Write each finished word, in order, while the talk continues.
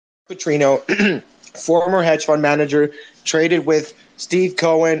Petrino, former hedge fund manager, traded with Steve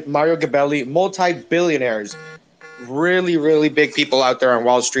Cohen, Mario Gabelli, multi-billionaires, really, really big people out there on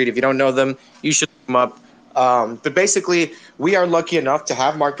Wall Street. If you don't know them, you should look them up. But basically, we are lucky enough to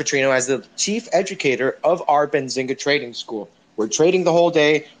have Mark Petrino as the chief educator of our Benzinga Trading School. We're trading the whole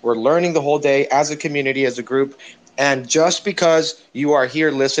day. We're learning the whole day as a community, as a group. And just because you are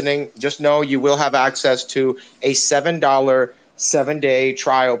here listening, just know you will have access to a $7 7-day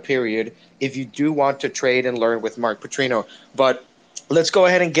trial period if you do want to trade and learn with Mark Petrino. But let's go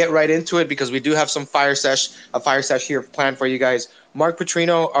ahead and get right into it because we do have some a fire sesh here planned for you guys. Mark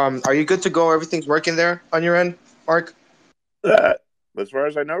Petrino, are you good to go? Everything's working there on your end, Mark? Uh, as far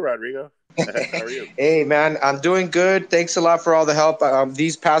as I know, Rodrigo. How are you? Hey, man, I'm doing good. Thanks a lot for all the help.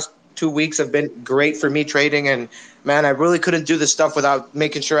 These past 2 weeks have been great for me trading, and man, I really couldn't do this stuff without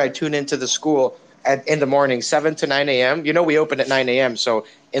making sure I tune into the school in the morning, 7 to 9 a.m. You know, we open at 9 a.m., so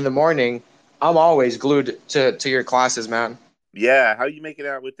in the morning, I'm always glued to your classes, man. Yeah, how you making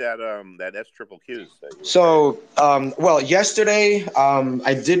out with that S triple Qs that you were trading? So, well, yesterday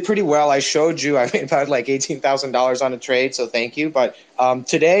I did pretty well. I showed you I made about like $18,000 on a trade, so thank you. But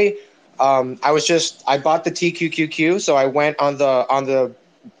today, I bought the TQQQ, so I went on the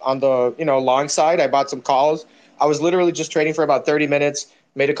long side. I bought some calls. I was literally just trading for about 30 minutes,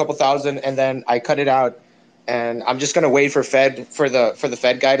 made a couple thousand, and then I cut it out. And I'm just gonna wait for the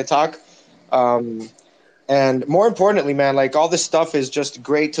Fed guy to talk. Um, and more importantly, man, like all this stuff is just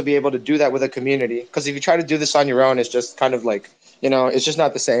great to be able to do that with a community. Because if you try to do this on your own, it's just kind of like, it's just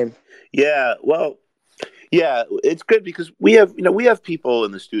not the same. Yeah, well, yeah, it's good because we have people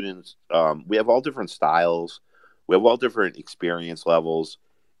in the students. We have all different styles. We have all different experience levels,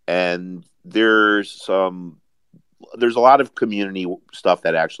 and there's a lot of community stuff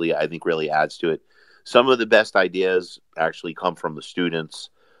that actually I think really adds to it. Some of the best ideas actually come from the students.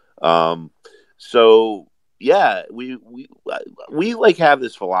 Um, so yeah, we like have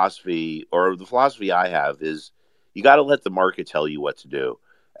this philosophy, or the philosophy I have is you got to let the market tell you what to do.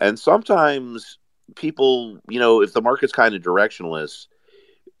 And sometimes people, if the market's kind of directionless,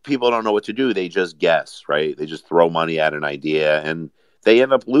 people don't know what to do. They just guess, right? They just throw money at an idea and they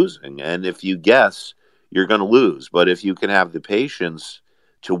end up losing. And if you guess, you're going to lose. But if you can have the patience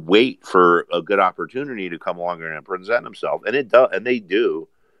to wait for a good opportunity to come along and present themselves, and it does, and they do.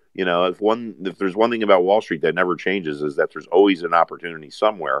 If there's one thing about Wall Street that never changes is that there's always an opportunity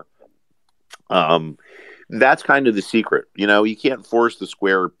somewhere. Um, that's kind of the secret. You can't force the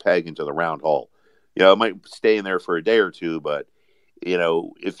square peg into the round hole. It might stay in there for a day or two, but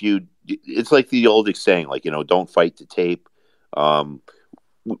if it's like the old saying, like, don't fight the tape, um,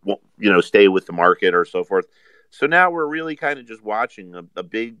 stay with the market or so forth. So now we're really kind of just watching a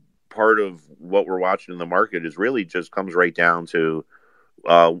big part of what we're watching in the market is really just comes right down to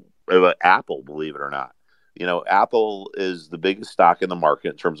uh, Apple, believe it or not. Apple is the biggest stock in the market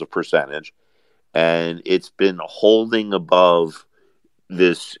in terms of percentage, and it's been holding above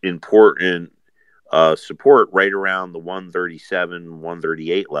this important support right around the 137,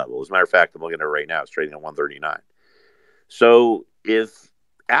 138 level. As a matter of fact, I'm looking at it right now. It's trading at 139. So if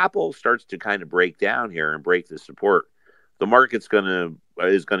Apple starts to kind of break down here and break the support, the market's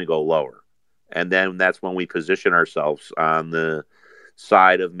is gonna go lower, and then that's when we position ourselves on the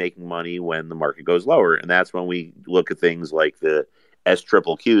side of making money when the market goes lower, and that's when we look at things like the S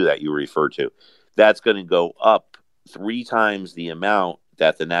triple Q that you refer to. That's going to go up three times the amount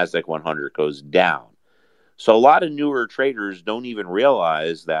that the Nasdaq 100 goes down. So a lot of newer traders don't even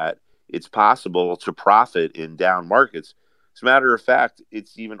realize that it's possible to profit in down markets. As a matter of fact,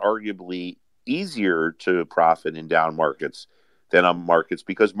 it's even arguably easier to profit in down markets than on markets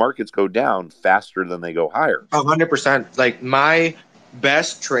because markets go down faster than they go higher. 100%. Like my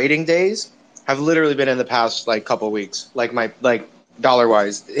best trading days have literally been in the past like couple weeks. Like my like dollar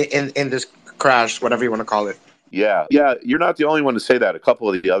wise in this crash, whatever you want to call it. Yeah, yeah, you're not the only one to say that. A couple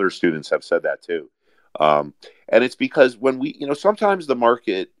of the other students have said that too. Um, and it's because when sometimes the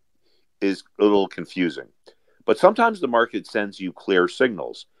market is a little confusing, but sometimes the market sends you clear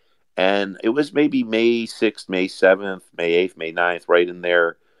signals. And it was maybe May 6th, May 7th, May 8th, May 9th, right in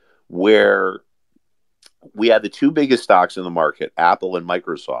there, where we had the two biggest stocks in the market, Apple and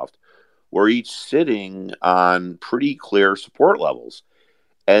Microsoft, were each sitting on pretty clear support levels,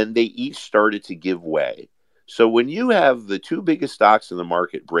 and they each started to give way. So when you have the two biggest stocks in the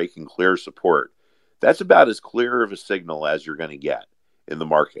market breaking clear support, that's about as clear of a signal as you're going to get in the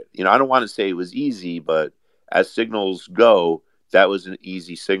market. I don't want to say it was easy, but as signals go, that was an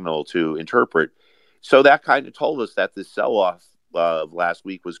easy signal to interpret. So that kind of told us that the sell-off of last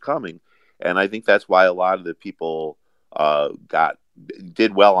week was coming, and I think that's why a lot of the people got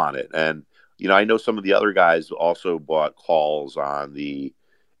did well on it. And, I know some of the other guys also bought calls on the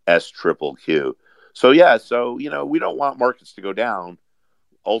S triple Q. So, yeah, so, we don't want markets to go down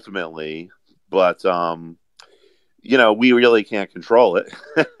ultimately, but, we really can't control it.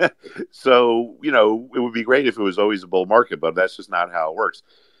 So, it would be great if it was always a bull market, but that's just not how it works.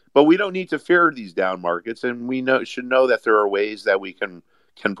 But we don't need to fear these down markets, and we should know that there are ways that we can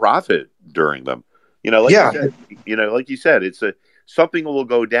profit during them. Yeah. Like you said, it's something will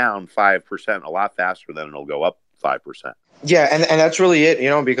go down 5% a lot faster than it'll go up 5%. Yeah, and that's really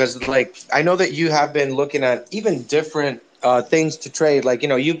it, because like I know that you have been looking at even different things to trade. Like,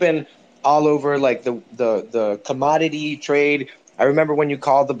 you've been all over like the commodity trade. I remember when you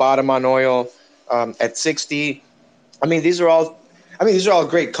called the bottom on oil at 60. I mean, these are all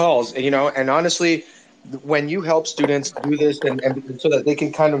great calls, and honestly, when you help students do this and so that they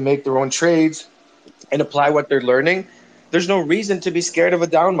can kind of make their own trades and apply what they're learning, there's no reason to be scared of a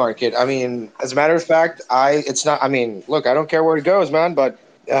down market. I mean, as a matter of fact, it's not. I mean, look, I don't care where it goes, man, but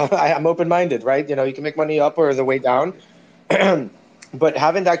I'm open minded, right? You can make money up or the way down, but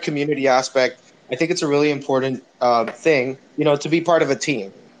having that community aspect, I think it's a really important thing, to be part of a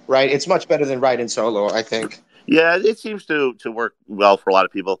team, right? It's much better than riding solo, I think. Yeah, it seems to work well for a lot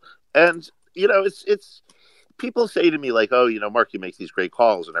of people. And, it's people say to me like, "Oh, Mark, you make these great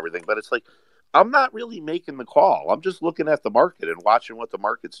calls and everything," but it's like I'm not really making the call. I'm just looking at the market and watching what the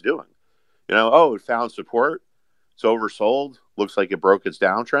market's doing. Oh, it found support. It's oversold. Looks like it broke its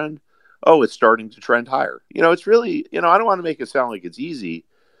downtrend. Oh, it's starting to trend higher. It's really, I don't want to make it sound like it's easy,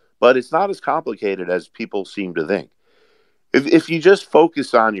 but it's not as complicated as people seem to think. If you just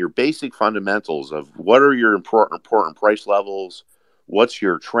focus on your basic fundamentals of what are your important price levels, what's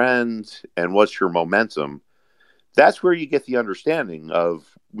your trend, and what's your momentum, that's where you get the understanding of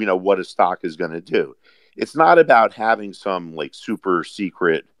what a stock is going to do. It's not about having some like super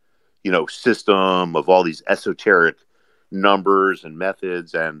secret system of all these esoteric numbers and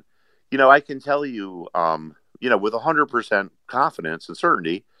methods. And I can tell you with 100% confidence and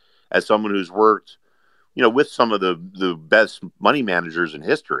certainty, as someone who's worked with some of the best money managers in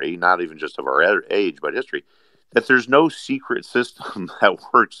history, not even just of our age but history, that there's no secret system that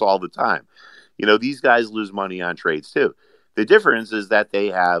works all the time. These guys lose money on trades too. The difference is that they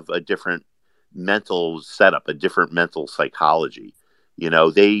have a different mental setup, a different mental psychology.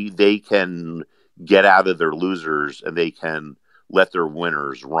 They can get out of their losers and they can let their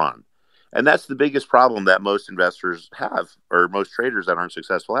winners run. And that's the biggest problem that most investors have, or most traders that aren't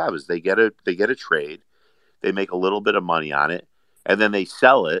successful have, is they get a trade, they make a little bit of money on it, and then they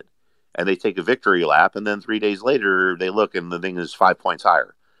sell it and they take a victory lap, and then 3 days later they look and the thing is 5 points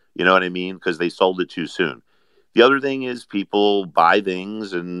higher. You know what I mean? Because they sold it too soon. The other thing is people buy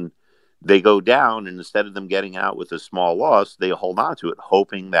things and they go down, and instead of them getting out with a small loss, they hold on to it,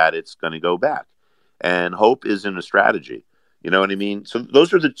 hoping that it's going to go back. And hope isn't a strategy. You know what I mean? So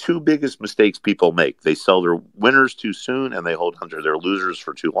those are the two biggest mistakes people make. They sell their winners too soon, and they hold on to their losers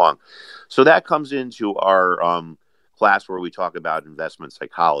for too long. So that comes into our class where we talk about investment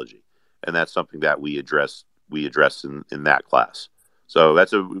psychology, and that's something that we address in that class. So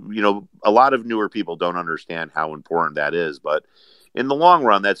that's a lot of newer people don't understand how important that is, but in the long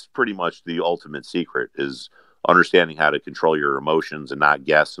run, that's pretty much the ultimate secret, is understanding how to control your emotions and not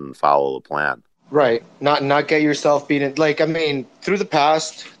guess and follow the plan. Right. Not get yourself beaten. Like, I mean, through the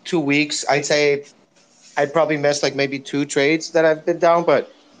past 2 weeks, I'd say I'd probably missed like maybe two trades that I've been down,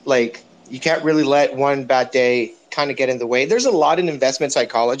 but like you can't really let one bad day kind of get in the way. There's a lot in investment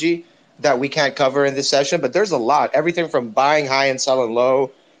psychology that we can't cover in this session, but there's a lot. Everything from buying high and selling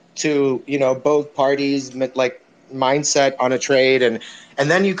low to, both parties like mindset on a trade, and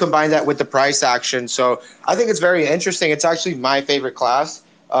then you combine that with the price action. So I think it's very interesting. It's actually my favorite class.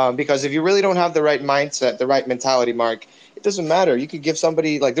 Because if you really don't have the right mindset, the right mentality, Mark, it doesn't matter. You could give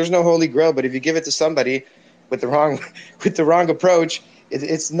somebody, like, there's no holy grail, but if you give it to somebody with the wrong with the wrong approach,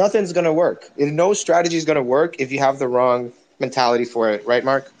 it's nothing's gonna work. No strategy is gonna work if you have the wrong mentality for it, right,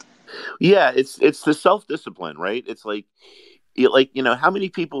 Mark? Yeah, it's the self discipline, right? It's like how many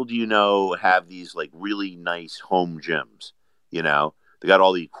people do you know have these like really nice home gyms? They got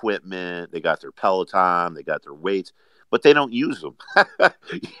all the equipment, they got their Peloton, they got their weights, but they don't use them.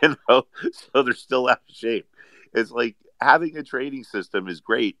 So they're still out of shape. It's like having a trading system is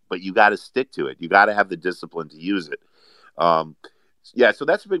great, but you got to stick to it. You got to have the discipline to use it. Um, yeah, so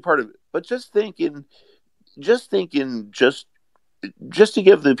that's a big part of it. But just to give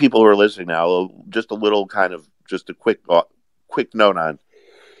the people who are listening now just a little kind of just a quick note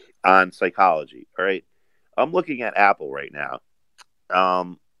on psychology. All right, I'm looking at Apple right now.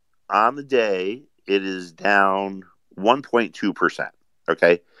 On the day, it is down 1.2%.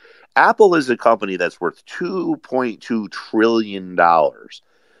 Okay. Apple is a company that's worth $2.2 trillion.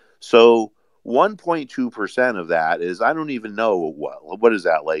 So 1.2% of that is, I don't even know what is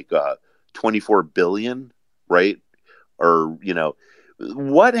that, like 24 billion, right? Or,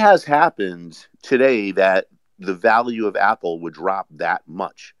 what has happened today that the value of Apple would drop that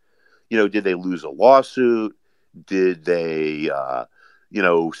much? Did they lose a lawsuit? Did they,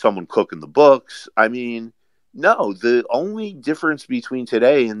 someone cooking the books? I mean, no. The only difference between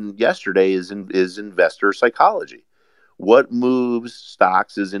today and yesterday is investor psychology. What moves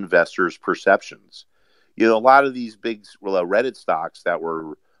stocks is investors' perceptions. A lot of these big Reddit stocks that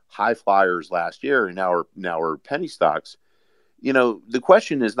were high flyers last year and now are penny stocks. The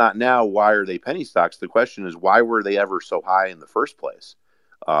question is not now why are they penny stocks. The question is why were they ever so high in the first place?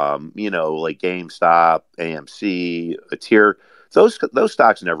 Like GameStop, AMC, a tier. Those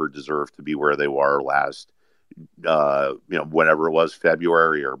stocks never deserved to be where they were last, whenever it was,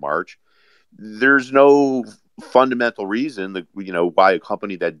 February or March. There's no fundamental reason that, why a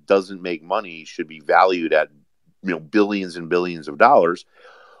company that doesn't make money should be valued at, billions and billions of dollars,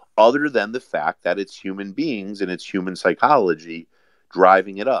 other than the fact that it's human beings and it's human psychology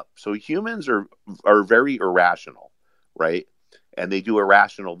driving it up. So humans are very irrational, right? And they do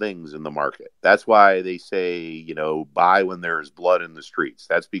irrational things in the market. That's why they say, buy when there's blood in the streets.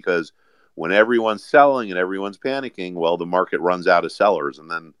 That's because when everyone's selling and everyone's panicking, well, the market runs out of sellers,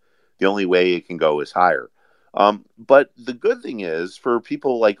 and then the only way it can go is higher. But the good thing is, for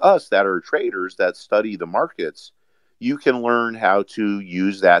people like us that are traders that study the markets, you can learn how to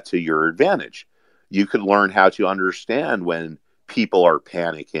use that to your advantage. You can learn how to understand when people are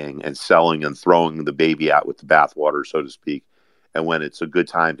panicking and selling and throwing the baby out with the bathwater, so to speak, and when it's a good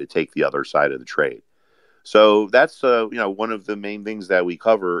time to take the other side of the trade. So that's one of the main things that we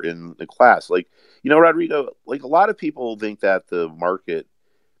cover in the class. Like, Rodrigo, like, a lot of people think that the market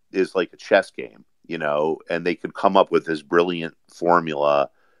is like a chess game, and they could come up with this brilliant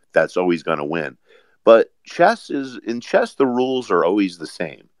formula that's always going to win. But in chess, the rules are always the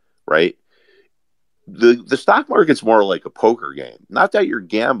same, right? The stock market's more like a poker game. Not that you're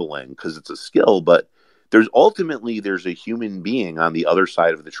gambling because it's a skill, but there's a human being on the other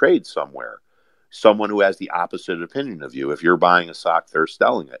side of the trade somewhere, someone who has the opposite opinion of you. If you're buying a stock, they're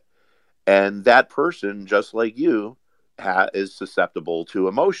selling it, and that person, just like you, is susceptible to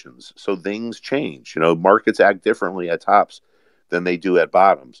emotions. So things change. Markets act differently at tops than they do at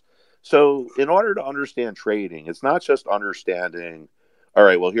bottoms. So in order to understand trading, it's not just understanding, all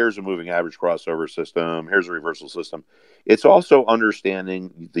right, well, here's a moving average crossover system, here's a reversal system. It's also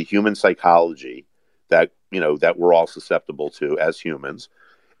understanding the human psychology that, that we're all susceptible to as humans,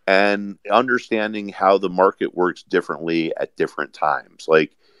 and understanding how the market works differently at different times.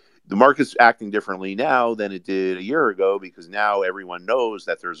 Like, the market's acting differently now than it did a year ago because now everyone knows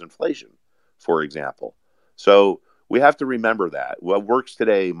that there's inflation, for example. So we have to remember that what works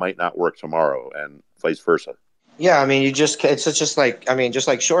today might not work tomorrow, and vice versa. Yeah, I mean, it's just like, I mean, just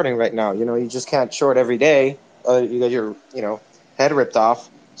like shorting right now. You just can't short every day. You got your head ripped off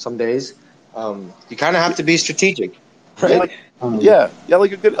some days. You kind of have to be strategic, Yeah, right? like, yeah.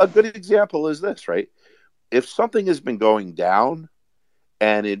 Like a good example is this, right? If something has been going down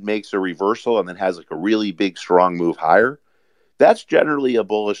and it makes a reversal and then has like a really big strong move higher, that's generally a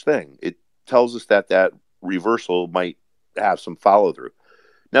bullish thing. It tells us that reversal might have some follow through.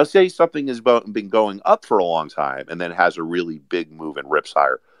 Now, say something has been going up for a long time and then has a really big move and rips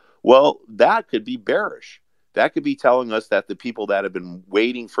higher. Well, that could be bearish. That could be telling us that the people that have been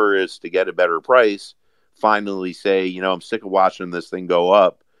waiting for us to get a better price finally say, I'm sick of watching this thing go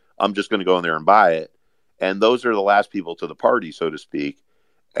up. I'm just going to go in there and buy it. And those are the last people to the party, so to speak.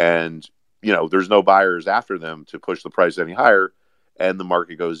 And, there's no buyers after them to push the price any higher, and the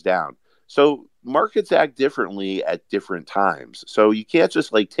market goes down. So markets act differently at different times. So you can't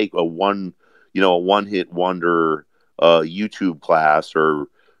just like take a one hit wonder YouTube class, or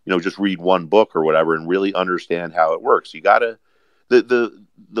just read one book or whatever and really understand how it works. You gotta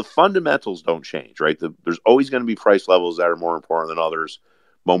the fundamentals don't change, right? There's always going to be price levels that are more important than others.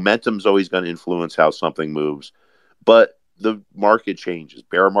 Momentum's always going to influence how something moves, but the market changes.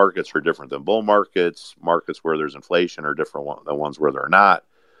 Bear markets are different than bull markets. Markets where there's inflation are different than ones where they're not.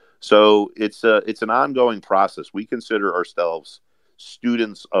 So it's an ongoing process. We consider ourselves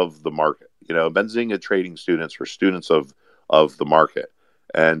students of the market. Benzinga trading students or students of the market.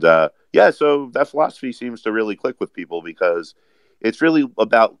 And so that philosophy seems to really click with people because it's really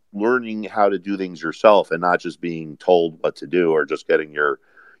about learning how to do things yourself and not just being told what to do or just getting your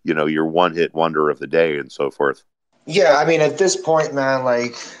one hit wonder of the day and so forth. Yeah, I mean, at this point, man,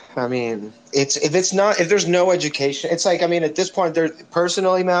 like, I mean, it's if there's no education, it's like, I mean, at this point, there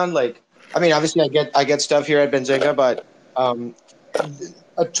personally, man, like, I mean, obviously, I get stuff here at Benzinga, but um,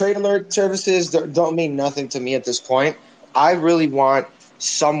 a trade alert services don't mean nothing to me at this point. I really want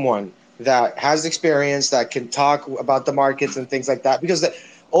someone that has experience that can talk about the markets and things like that, because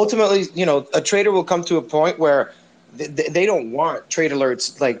ultimately, a trader will come to a point where they don't want trade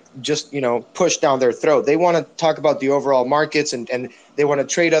alerts like just pushed down their throat. They want to talk about the overall markets, and they want to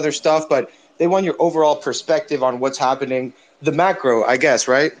trade other stuff, but they want your overall perspective on what's happening, the macro, I guess,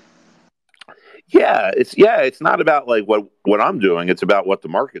 right? It's not about like what I'm doing. It's about what the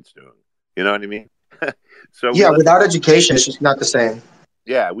market's doing. You know what I mean? So we Yeah, let the without market education, it's just not the same.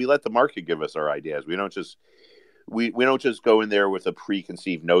 we let the market give us our ideas. We don't just go in there with a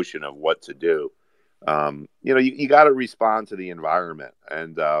preconceived notion of what to do. You got to respond to the environment,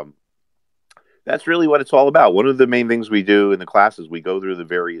 and that's really what it's all about. One of the main things we do in the class is we go through the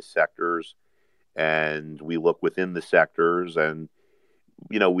various sectors, and we look within the sectors, and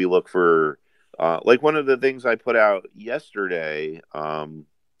we look for like one of the things I put out yesterday. I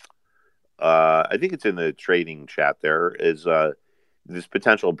think it's in the trading chat. There is this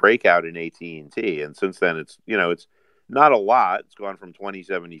potential breakout in AT&T, and since then it's not a lot. It's gone from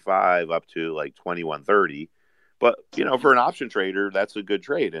 2075 up to like 2130, but for an option trader, that's a good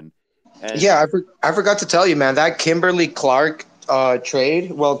trade. And Yeah, I forgot to tell you, man, that Kimberly Clark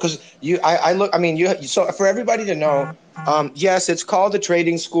trade. Well, because I look, I mean, so for everybody to know, yes, it's called the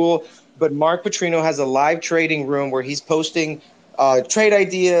trading school, but Mark Petrino has a live trading room where he's posting trade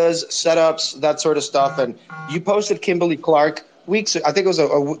ideas, setups, that sort of stuff. And you posted Kimberly Clark weeks, I think it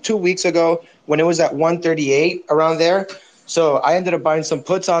was 2 weeks ago when it was at 138 around there. So I ended up buying some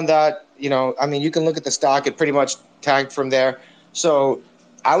puts on that. I mean, you can look at the stock; it pretty much tanked from there. So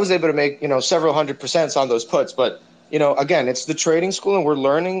I was able to make several hundred percents on those puts. But again, it's the trading school, and we're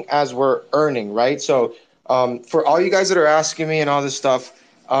learning as we're earning, right? So for all you guys that are asking me and all this stuff,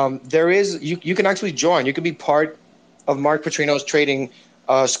 there is you can actually join. You can be part of Mark Petrino's trading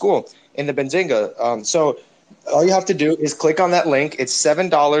school in the Benzinga. So all you have to do is click on that link. It's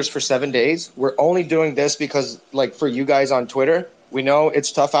 $7 for 7 days. We're only doing this because, like, for you guys on Twitter, we know it's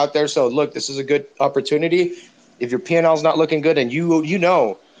tough out there. So look, this is a good opportunity. If your P&L is not looking good, and you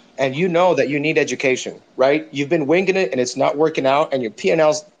know that you need education, right? You've been winging it and it's not working out, and your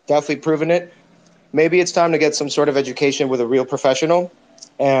P&L's definitely proven it. Maybe it's time to get some sort of education with a real professional,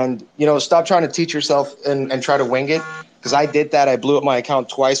 and stop trying to teach yourself and try to wing it, because I did that. I blew up my account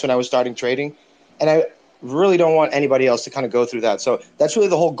twice when I was starting trading, and I really don't want anybody else to kind of go through that. So that's really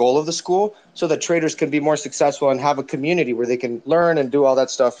the whole goal of the school, so that traders can be more successful and have a community where they can learn and do all that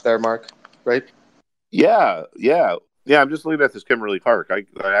stuff there, Mark, right? yeah. I'm just looking at this Kimberly Clark. I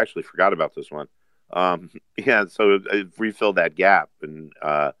actually forgot about this one. Yeah, so it refilled that gap, and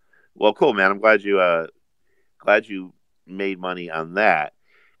well, cool, man. I'm glad you made money on that.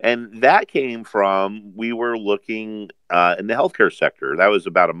 And that came from we were looking in the healthcare sector. That was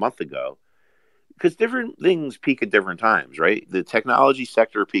about a month ago, because different things peak at different times, right? The technology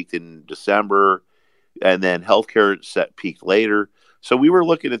sector peaked in December, and then healthcare set peaked later. So we were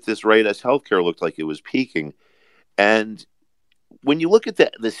looking at this right as healthcare looked like it was peaking. And when you look at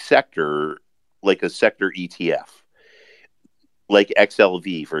the sector, like a sector ETF, like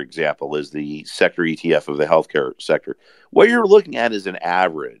XLV, for example, is the sector ETF of the healthcare sector. What you're looking at is an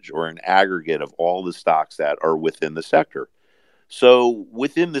average or an aggregate of all the stocks that are within the sector. So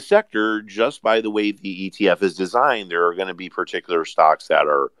within the sector, just by the way the ETF is designed, there are going to be particular stocks that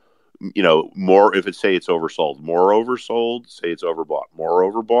are, more, if it's say it's oversold, more oversold, say it's overbought, more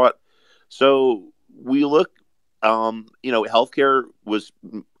overbought. So we look, healthcare was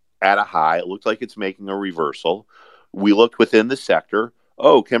at a high. It looked like it's making a reversal. We looked within the sector.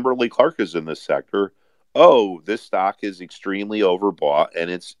 Oh, Kimberly Clark is in this sector. Oh, this stock is extremely overbought and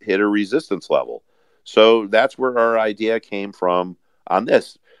it's hit a resistance level. So that's where our idea came from on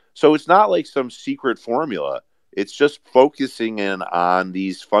this. So it's not like some secret formula. It's just focusing in on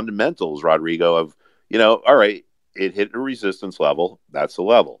these fundamentals, Rodrigo, of, all right, it hit a resistance level. That's the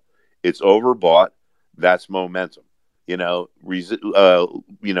level. It's overbought. That's momentum. You know, we're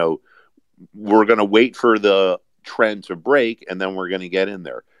going to wait for the trend to break, and then we're going to get in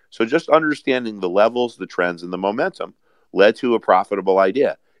there. So just understanding the levels, the trends, and the momentum led to a profitable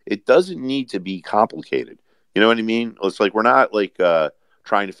idea. It doesn't need to be complicated. You know what I mean? It's like we're not like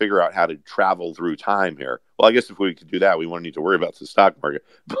trying to figure out how to travel through time here. Well, I guess if we could do that, we wouldn't need to worry about the stock market.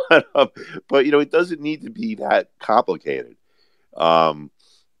 But it doesn't need to be that complicated.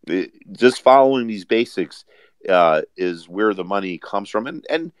 Just following these basics is where the money comes from.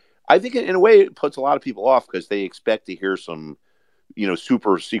 And I think in a way it puts a lot of people off because they expect to hear some,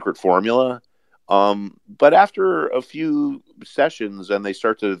 super secret formula. But after a few sessions and they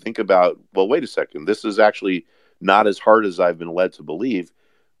start to think about, well, wait a second, this is actually not as hard as I've been led to believe.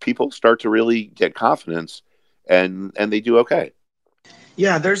 People start to really get confidence, and they do okay.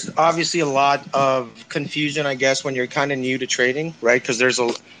 Yeah, there's obviously a lot of confusion, I guess, when you're kind of new to trading, right? Because there's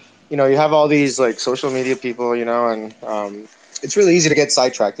you have all these like social media people, and it's really easy to get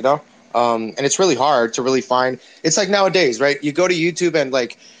sidetracked, and it's really hard to really find. It's like nowadays, right? You go to YouTube and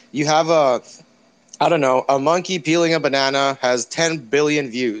like you have I don't know, a monkey peeling a banana has 10 billion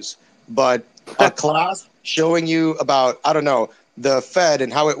views, but a class showing you about, I don't know, the Fed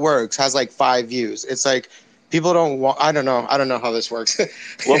and how it works has like 5 views. It's like people don't want, I don't know. I don't know how this works.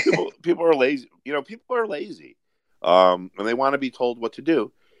 Well, people are lazy. People are lazy, and they want to be told what to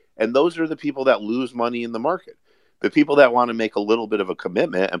do. And those are the people that lose money in the market. The people that want to make a little bit of a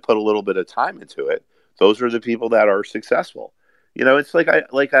commitment and put a little bit of time into it, those are the people that are successful. It's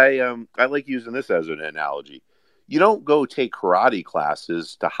I like using this as an analogy. You don't go take karate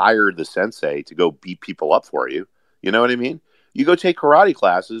classes to hire the sensei to go beat people up for you. You know what I mean? You go take karate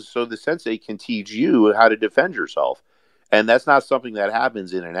classes so the sensei can teach you how to defend yourself. And that's not something that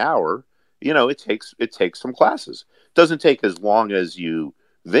happens in an hour. It takes some classes. It doesn't take as long as you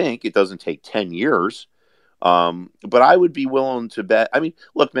think. It doesn't take 10 years. But I would be willing to bet. I mean,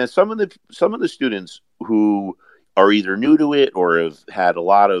 look, man, some of the students who are either new to it or have had a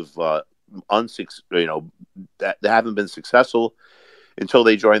lot of that haven't been successful until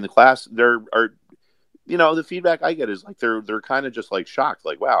they join the class. The feedback I get is like they're kind of just like shocked,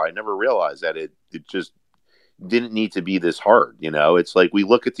 like, wow, I never realized that it just didn't need to be this hard. It's like we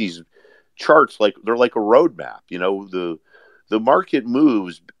look at these charts like they're like a roadmap. The market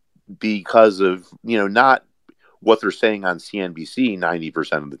moves because of not what they're saying on CNBC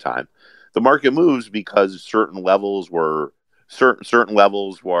 90% of the time. The market moves because certain levels were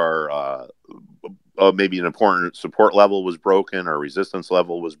maybe an important support level was broken or resistance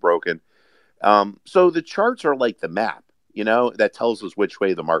level was broken. So the charts are like the map, that tells us which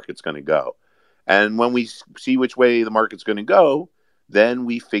way the market's going to go. And when we see which way the market's going to go, then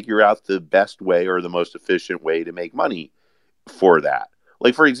we figure out the best way or the most efficient way to make money for that.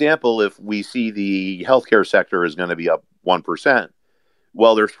 Like, for example, if we see the healthcare sector is going to be up 1%,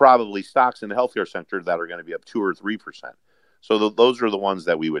 well, there's probably stocks in the healthcare sector that are going to be up 2 or 3%. So those are the ones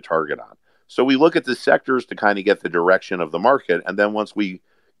that we would target on. So we look at the sectors to kind of get the direction of the market. And then once we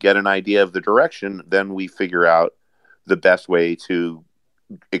get an idea of the direction, then we figure out the best way to,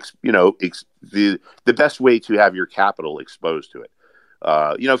 the best way to have your capital exposed to it.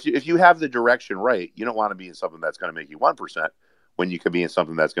 If you have the direction right, you don't want to be in something that's going to make you 1% when you could be in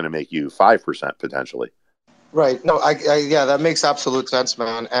something that's going to make you 5% potentially. Right. No, yeah, that makes absolute sense,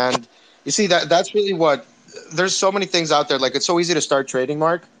 man. And you see that's really what there's so many things out there. Like it's so easy to start trading,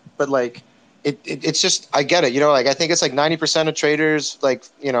 Mark, but like it's just I get it. Like I think it's like 90% of traders like,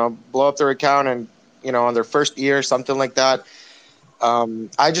 blow up their account and, on their first year, something like that.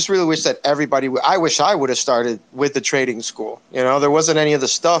 I just really wish that I wish I would have started with the trading school. There wasn't any of the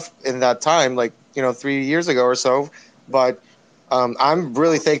stuff in that time, like, 3 years ago or so, but I'm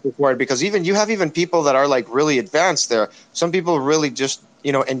really thankful for it because you have people that are like really advanced there. Some people really just,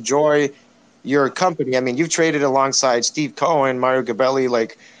 enjoy your company. I mean, you've traded alongside Steve Cohen, Mario Gabelli,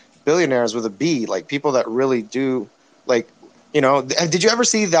 like billionaires with a B, like people that really do like, did you ever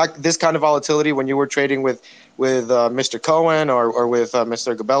see this kind of volatility when you were trading with Mr. Cohen or with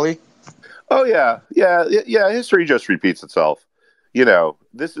Mr. Gabelli? Oh yeah. History just repeats itself.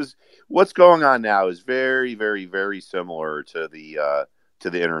 This is what's going on now is very, very, very similar to the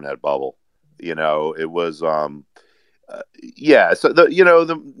internet bubble. It was yeah. So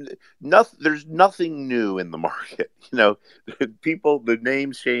there's nothing new in the market. The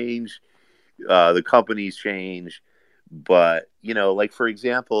names change, the companies change, but like for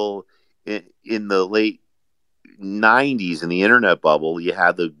example, in the late '90s in the internet bubble, you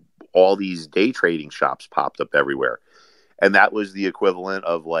had all these day trading shops popped up everywhere, and that was the equivalent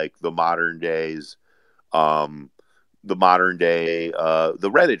of like the modern day the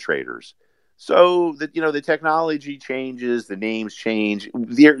Reddit traders. So that the technology changes, the names change.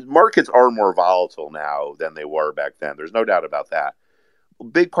 The markets are more volatile now than they were back then. There's no doubt about that. A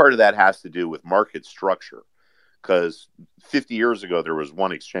big part of that has to do with market structure because 50 years ago there was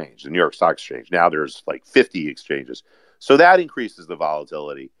one exchange, the New York Stock Exchange. Now there's like 50 exchanges. So that increases the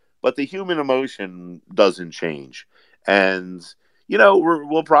volatility, but the human emotion doesn't change. And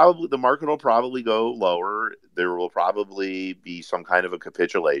the market will probably go lower. There will probably be some kind of a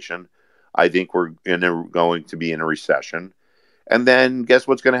capitulation. I think going to be in a recession. And then guess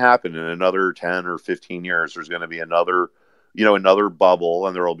what's going to happen in another 10 or 15 years? There's going to be another, another bubble,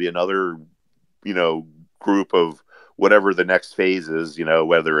 and there will be another, group of whatever the next phase is,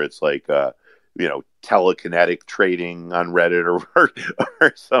 whether it's like, telekinetic trading on Reddit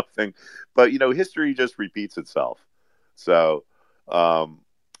or something. But, history just repeats itself. So,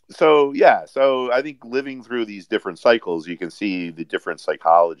 so I think living through these different cycles, you can see the different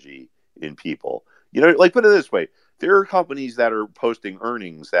psychology in people. Like put it this way, there are companies that are posting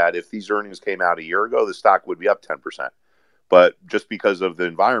earnings that if these earnings came out a year ago, the stock would be up 10%. But just because of the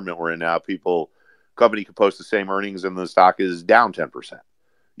environment we're in now, company could post the same earnings and the stock is down 10%.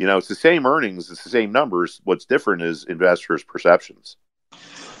 It's the same earnings, it's the same numbers. What's different is investors' perceptions.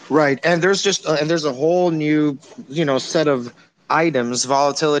 Right. And there's a whole new, set of items,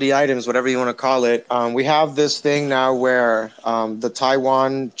 volatility items, whatever you want to call it. We have this thing now where the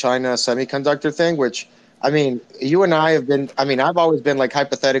Taiwan China semiconductor thing, which I mean, you and I have been, I've always been like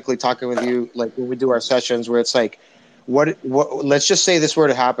hypothetically talking with you, like when we do our sessions where it's like, what, let's just say this were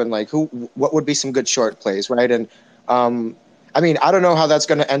to happen, like what would be some good short plays, right? And I don't know how that's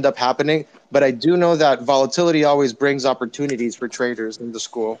going to end up happening, but I do know that volatility always brings opportunities for traders in the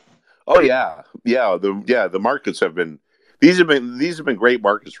school. Oh yeah. The markets have been, these have been great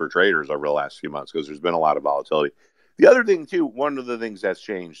markets for traders over the last few months because there's been a lot of volatility. The other thing too, one of the things that's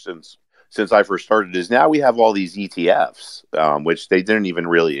changed since I first started is now we have all these ETFs, which they didn't even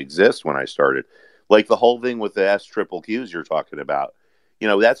really exist when I started. Like the whole thing with the S triple Qs you're talking about,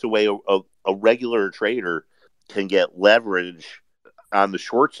 that's a way a regular trader can get leverage on the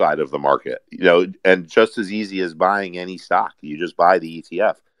short side of the market, and just as easy as buying any stock. You just buy the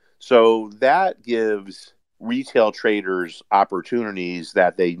ETF. So that gives retail traders opportunities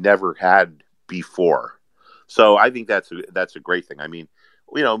that they never had before. So I think that's a great thing. I mean,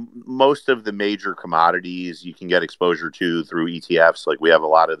 most of the major commodities you can get exposure to through ETFs. Like we have a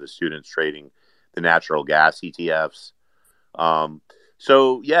lot of the students trading the natural gas ETFs.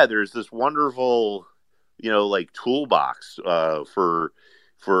 So yeah, there's this wonderful, like toolbox for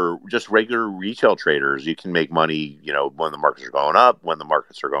just regular retail traders. You can make money, when the markets are going up, when the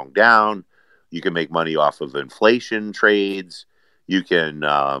markets are going down. You can make money off of inflation trades. You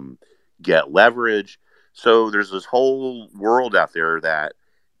can get leverage. So there's this whole world out there that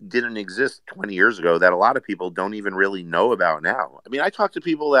didn't exist 20 years ago that a lot of people don't even really know about now. I mean, I talk to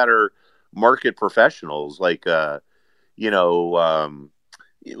people that are market professionals, like, like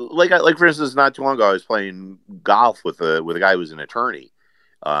for instance, not too long ago, I was playing golf with a guy who was an attorney,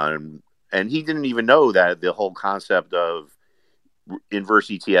 and he didn't even know that the whole concept of inverse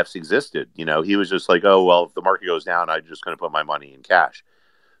ETFs existed. He was just like, oh well, if the market goes down, I'm just going to put my money in cash.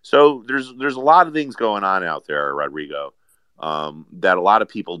 So there's a lot of things going on out there, Rodrigo, that a lot of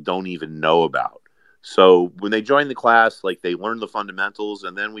people don't even know about. So when they join the class, like they learn the fundamentals,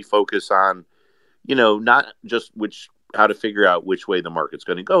 and then we focus on, not just how to figure out which way the market's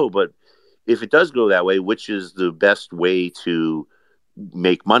going to go, but if it does go that way, which is the best way to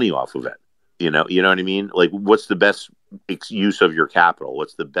make money off of it. You know what I mean? Like, what's the best use of your capital?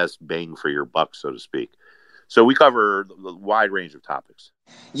 What's the best bang for your buck, so to speak? So we cover a wide range of topics.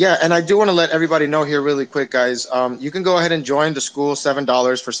 Yeah, and I do want to let everybody know here really quick, guys. You can go ahead and join the school,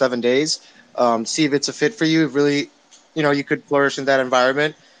 $7 for 7 days. See if it's a fit for you. Really, you could flourish in that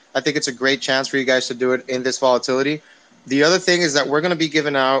environment. I think it's a great chance for you guys to do it in this volatility. The other thing is that we're going to be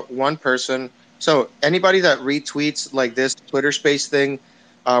giving out one person. So anybody that retweets like this Twitter Space thing,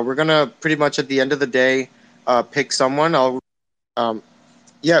 we're going to pretty much at the end of the day pick someone.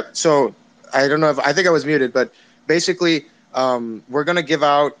 Yeah, so I don't know I think I was muted, but basically we're going to give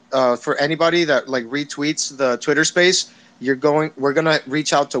out for anybody that like retweets the Twitter Space, we're going to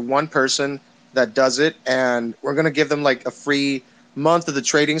reach out to one person that does it, and we're going to give them like a free month of the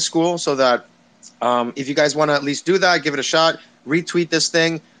trading school so that if you guys want to at least do that, give it a shot, retweet this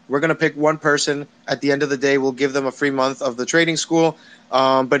thing. We're going to pick one person. At the end of the day, we'll give them a free month of the trading school.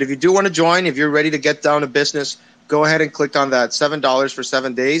 But if you do want to join, if you're ready to get down to business, go ahead and click on that $7 for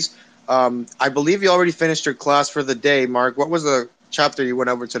 7 days. I believe you already finished your class for the day, Mark. What was the chapter you went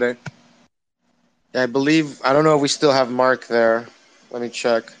over today? I don't know if we still have Mark there. Let me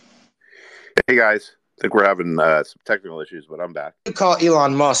check. Hey, guys. I think we're having some technical issues, but I'm back. You call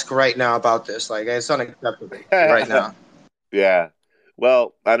Elon Musk right now about this. Like, it's unacceptable right now. Yeah.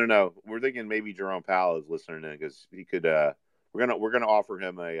 Well, I don't know. We're thinking maybe Jerome Powell is listening in because he could. We're gonna offer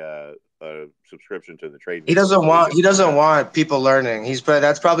him a subscription to the trade. He doesn't want people learning.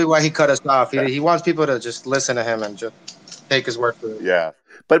 That's probably why he cut us off. He wants people to just listen to him and just take his word for it. Yeah.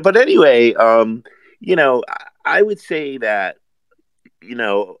 But anyway, I would say that,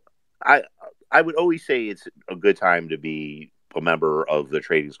 I would always say it's a good time to be a member of the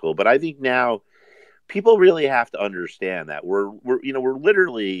trading school. But I think now people really have to understand that we're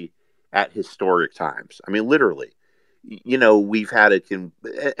literally at historic times. I mean, literally, we've had and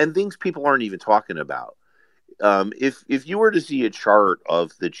things people aren't even talking about. If you were to see a chart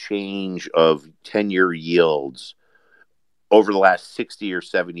of the change of 10-year yields over the last 60 or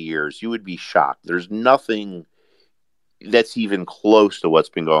 70 years, you would be shocked. There's nothing that's even close to what's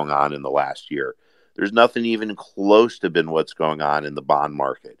been going on in the last year. There's nothing even close to been what's going on in the bond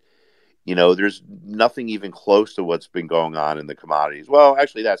market. There's nothing even close to what's been going on in the commodities. Well,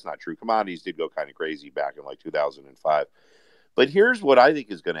 actually, that's not true. Commodities did go kind of crazy back in like 2005. But here's what I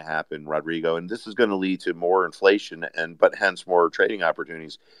think is going to happen, Rodrigo, and this is going to lead to more inflation but hence more trading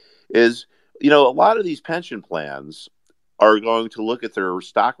opportunities, is, a lot of these pension plans are going to look at their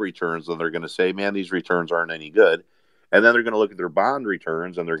stock returns and they're going to say, man, these returns aren't any good. And then they're going to look at their bond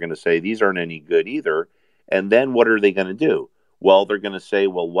returns and they're going to say, these aren't any good either. And then what are they going to do? Well, they're going to say,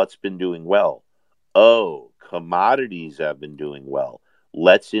 well, what's been doing well? Oh, commodities have been doing well.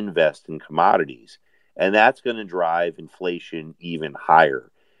 Let's invest in commodities. And that's going to drive inflation even higher.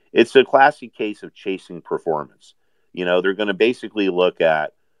 It's a classic case of chasing performance. They're going to basically look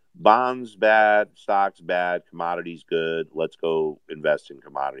at bonds bad, stocks bad, commodities good. Let's go invest in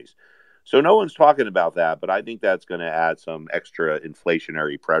commodities. So no one's talking about that, but I think that's going to add some extra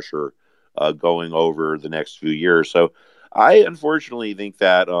inflationary pressure going over the next few years. So I unfortunately think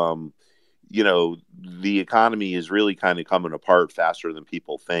that, the economy is really kind of coming apart faster than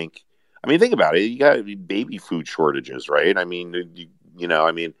people think. I mean, think about it. You got baby food shortages, right? I mean,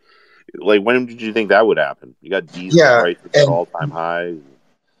 like when did you think that would happen? You got diesel prices at all-time highs.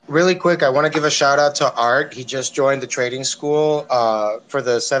 Really quick, I want to give a shout out to Art. He just joined the trading school for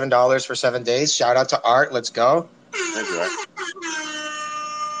the $7 for 7 days. Shout out to Art. Let's go. Thank you,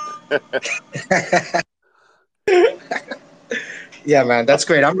 Art. Yeah, man, that's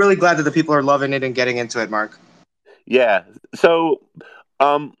great. I'm really glad that the people are loving it and getting into it, Mark. Yeah. So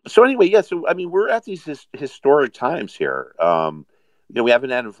anyway, yeah. So I mean, we're at these historic times here. We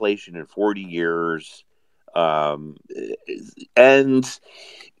haven't had inflation in 40 years, and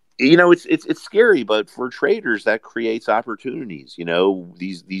it's scary. But for traders, that creates opportunities.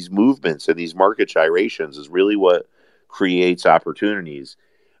 These movements and these market gyrations is really what creates opportunities.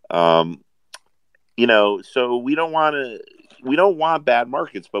 So we don't want bad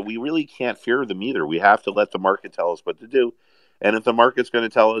markets, but we really can't fear them either. We have to let the market tell us what to do. And if the market's going to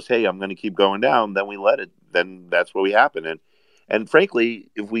tell us, hey, I'm going to keep going down, then we let it. Then that's what we happen. And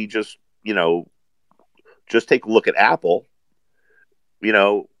frankly, if we just take a look at Apple,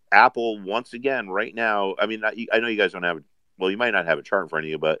 Apple once again right now. I mean, I know you guys don't have. Well, you might not have a chart in front of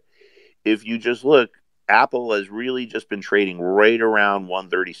you, but if you just look, Apple has really just been trading right around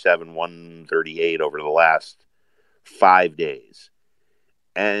 137, 138 over the last 5 days.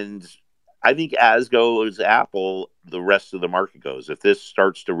 And I think as goes Apple, the rest of the market goes. If this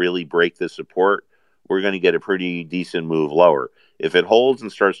starts to really break this support, we're going to get a pretty decent move lower. If it holds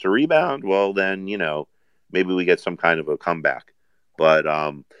and starts to rebound, well, then, maybe we get some kind of a comeback. But,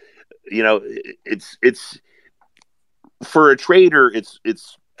 it's for a trader, it's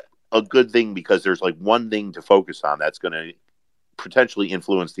a good thing because there's like one thing to focus on that's going to potentially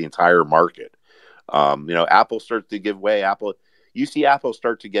influence the entire market. Apple starts to give way. You see Apple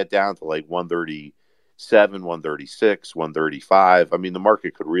start to get down to like 137, 136, 135. I mean, the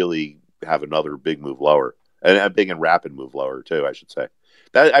market could really have another big move lower, and a big and rapid move lower too, I should say.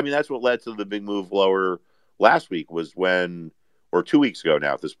 That's what led to the big move lower last week or 2 weeks ago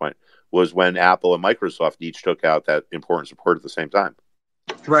now at this point, was when Apple and Microsoft each took out that important support at the same time.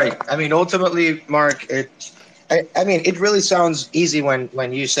 Right. I mean, ultimately, Mark, it really sounds easy when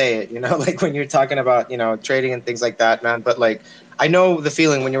you say it, like when you're talking about, trading and things like that, man. But like, I know the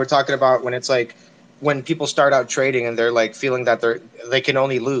feeling when you were talking about when it's like when people start out trading and they're like feeling that they can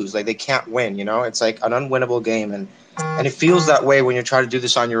only lose, like they can't win, it's like an unwinnable game. And it feels that way when you're trying to do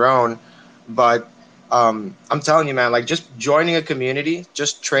this on your own. But I'm telling you, man, like just joining a community,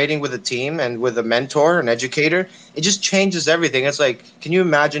 just trading with a team and with a mentor, an educator, it just changes everything. It's like, can you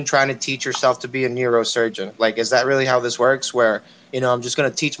imagine trying to teach yourself to be a neurosurgeon? Like, is that really how this works? Where, I'm just going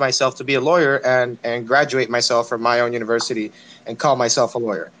to teach myself to be a lawyer and graduate myself from my own university and call myself a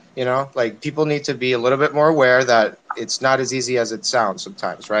lawyer. Like people need to be a little bit more aware that it's not as easy as it sounds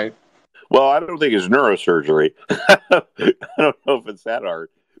sometimes, right? Well, I don't think it's neurosurgery. I don't know if it's that hard,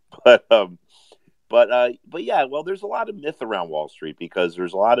 but yeah, well, there's a lot of myth around Wall Street because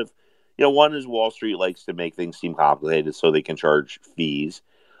there's a lot of, one is Wall Street likes to make things seem complicated so they can charge fees.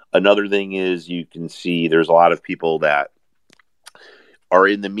 Another thing is you can see there's a lot of people that are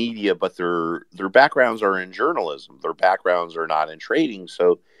in the media, but their backgrounds are in journalism. Their backgrounds are not in trading,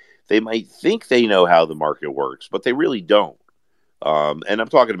 so they might think they know how the market works, but they really don't. And I'm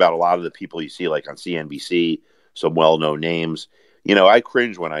talking about a lot of the people you see like on CNBC, some well-known names. I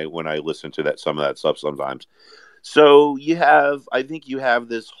cringe when I listen to that some of that stuff sometimes. So I think you have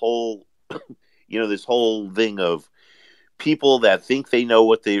this whole, this whole thing of people that think they know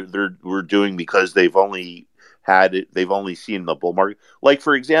what we're doing because they've only seen the bull market. Like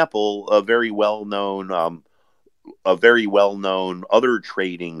for example, a very well known other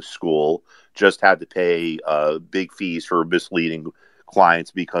trading school just had to pay big fees for misleading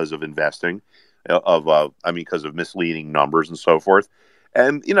clients because of investing, because of misleading numbers and so forth.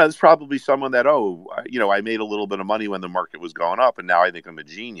 And there's probably someone that I made a little bit of money when the market was going up, and now I think I'm a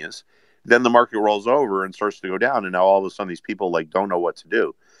genius. Then the market rolls over and starts to go down, and now all of a sudden these people like don't know what to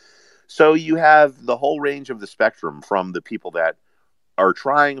do. So you have the whole range of the spectrum, from the people that are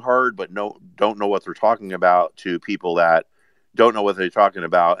trying hard but don't know what they're talking about, to people that don't know what they're talking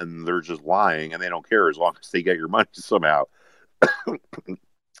about and they're just lying and they don't care as long as they get your money somehow.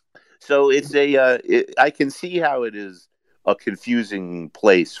 So I can see how it is a confusing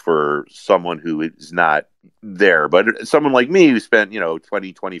place for someone who is not there. But someone like me who spent,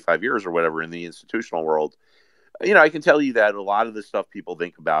 20, 25 years or whatever in the institutional world, I can tell you that a lot of the stuff people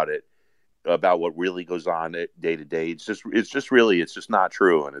think about what really goes on day to day, it's just not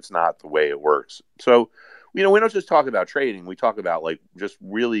true, and it's not the way it works. So, we don't just talk about trading. We talk about like just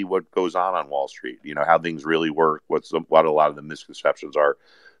really what goes on Wall Street, how things really work, what a lot of the misconceptions are.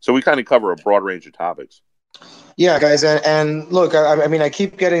 So we kind of cover a broad range of topics. Yeah, guys, and look, I mean, I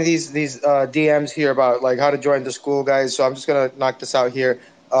keep getting these DMs here about like how to join the school, guys. So I'm just gonna knock this out here.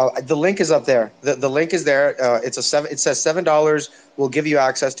 The link is up there. The link is there. It says $7 will give you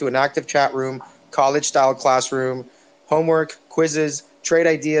access to an active chat room, college style classroom, homework, quizzes, trade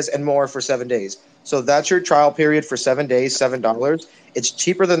ideas, and more for 7 days. So that's your trial period for 7 days, $7. It's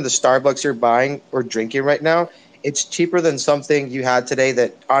cheaper than the Starbucks you're buying or drinking right now. It's cheaper than something you had today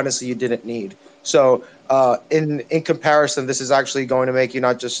that honestly you didn't need. So in comparison, this is actually going to make you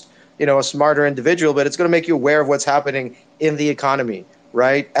not just a smarter individual, but it's going to make you aware of what's happening in the economy.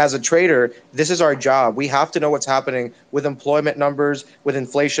 Right? As a trader, this is our job. We have to know what's happening with employment numbers, with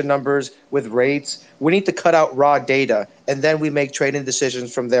inflation numbers, with rates. We need to cut out raw data, and then we make trading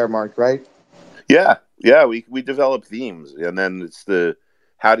decisions from there, Mark, right? Yeah. We develop themes, and then it's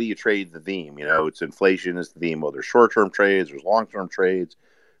how do you trade the theme? It's inflation is the theme. Well, there's short-term trades, there's long-term trades,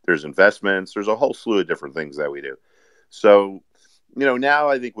 there's investments, there's a whole slew of different things that we do. So, now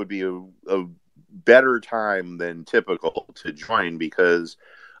I think would be a better time than typical to join, because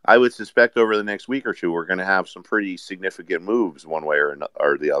I would suspect over the next week or two we're going to have some pretty significant moves one way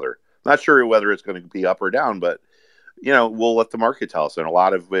or the other. Not sure whether it's going to be up or down, but we'll let the market tell us, and a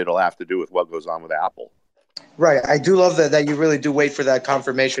lot of it'll have to do with what goes on with Apple. Right. I do love that you really do wait for that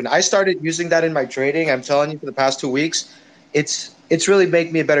confirmation. I started using that in my trading. I'm telling you, for the past 2 weeks, it's really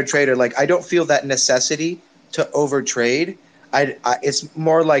made me a better trader. Like, I don't feel that necessity to overtrade. It's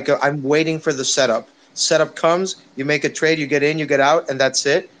more like I'm waiting for the setup. Setup comes, you make a trade, you get in, you get out, and that's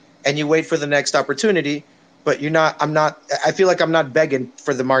it. And you wait for the next opportunity. But I feel like I'm not begging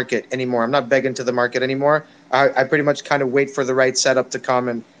for the market anymore. I'm not begging to the market anymore. I pretty much kind of wait for the right setup to come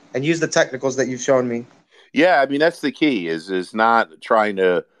and use the technicals that you've shown me. Yeah, I mean, that's the key is not trying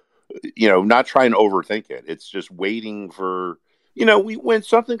to, not trying to overthink it. It's just waiting for, when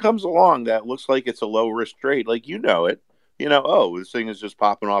something comes along that looks like it's a low risk trade, like, it. This thing is just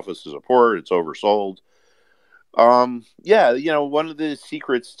popping off as a support. It's oversold. One of the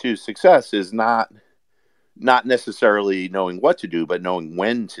secrets to success is not necessarily knowing what to do, but knowing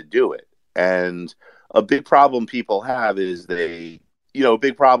when to do it. And a big problem people have is they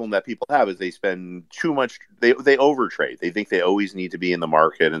spend too much. They overtrade. They think they always need to be in the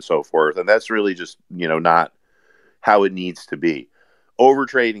market and so forth. And that's really just, not how it needs to be.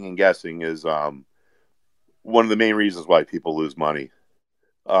 Overtrading and guessing is, one of the main reasons why people lose money.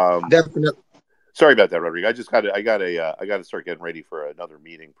 Definitely. Sorry about that, Rodrigo. I got to start getting ready for another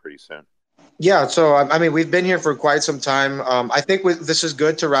meeting pretty soon. Yeah. So, I mean, we've been here for quite some time. I think this is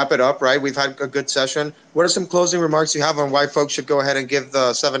good to wrap it up, right? We've had a good session. What are some closing remarks you have on why folks should go ahead and give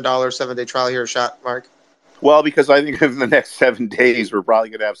the $7 7-day trial here a shot, Mark? Well, because I think in the next 7 days, we're probably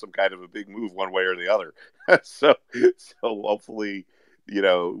going to have some kind of a big move one way or the other. so hopefully,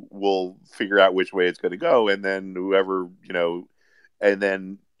 we'll figure out which way it's going to go. And then whoever, and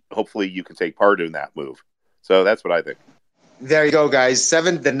then hopefully you can take part in that move. So that's what I think. There you go, guys.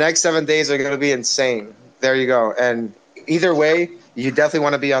 The next 7 days are going to be insane. There you go. And either way, you definitely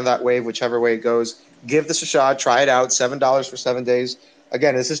want to be on that wave, whichever way it goes. Give this a shot. Try it out. $7 for 7 days.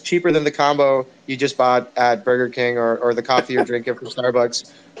 Again, this is cheaper than the combo you just bought at Burger King or the coffee you're drinking from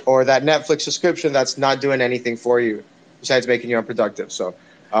Starbucks or that Netflix subscription that's not doing anything for you besides making you unproductive. So,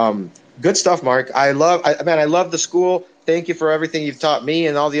 um, good stuff, Mark. I love the school. Thank you for everything you've taught me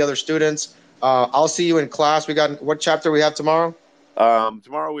and all the other students. I'll see you in class. We got what chapter we have tomorrow?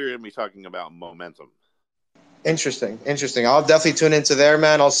 Tomorrow we're going to be talking about momentum. Interesting, interesting. I'll definitely tune into there,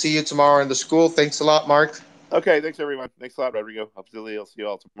 man. I'll see you tomorrow in the school. Thanks a lot, Mark. Okay, thanks everyone. Thanks a lot, Rodrigo. I'll see you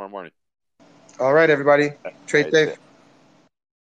all tomorrow morning. All right, everybody. All Trade right, safe.